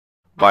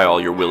Buy all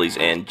your Willys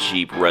and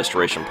Jeep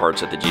restoration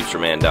parts at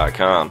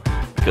thejeepsterman.com,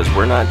 because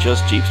we're not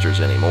just Jeepsters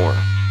anymore.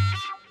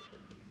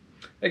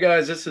 Hey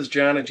guys, this is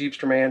John at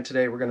Jeepsterman.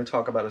 Today we're going to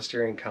talk about a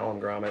steering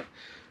column grommet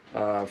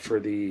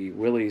for the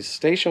Willys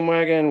station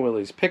wagon,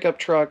 Willys pickup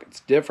truck. It's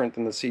different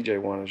than the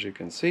CJ1, as you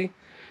can see.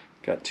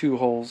 Got 2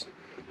 holes,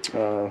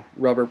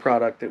 rubber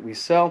product that we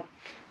sell.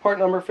 Part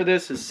number for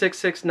this is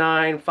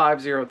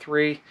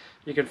 669503.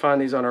 You can find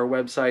these on our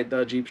website,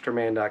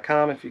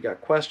 thejeepsterman.com. If you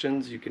got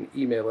questions, you can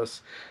email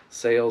us,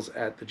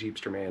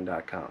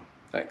 sales@thejeepsterman.com.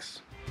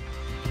 Thanks.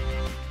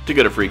 To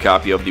get a free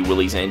copy of the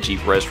Willys and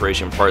Jeep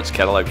Restoration Parts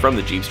catalog from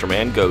the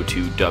Jeepsterman, go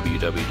to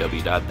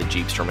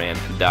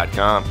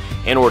www.thejeepsterman.com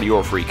and order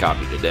your free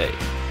copy today.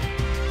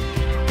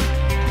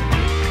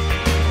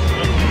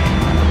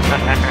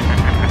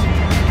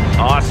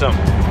 Awesome.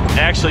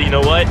 Actually, you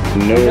know what?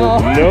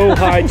 No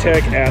high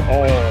tech at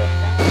all.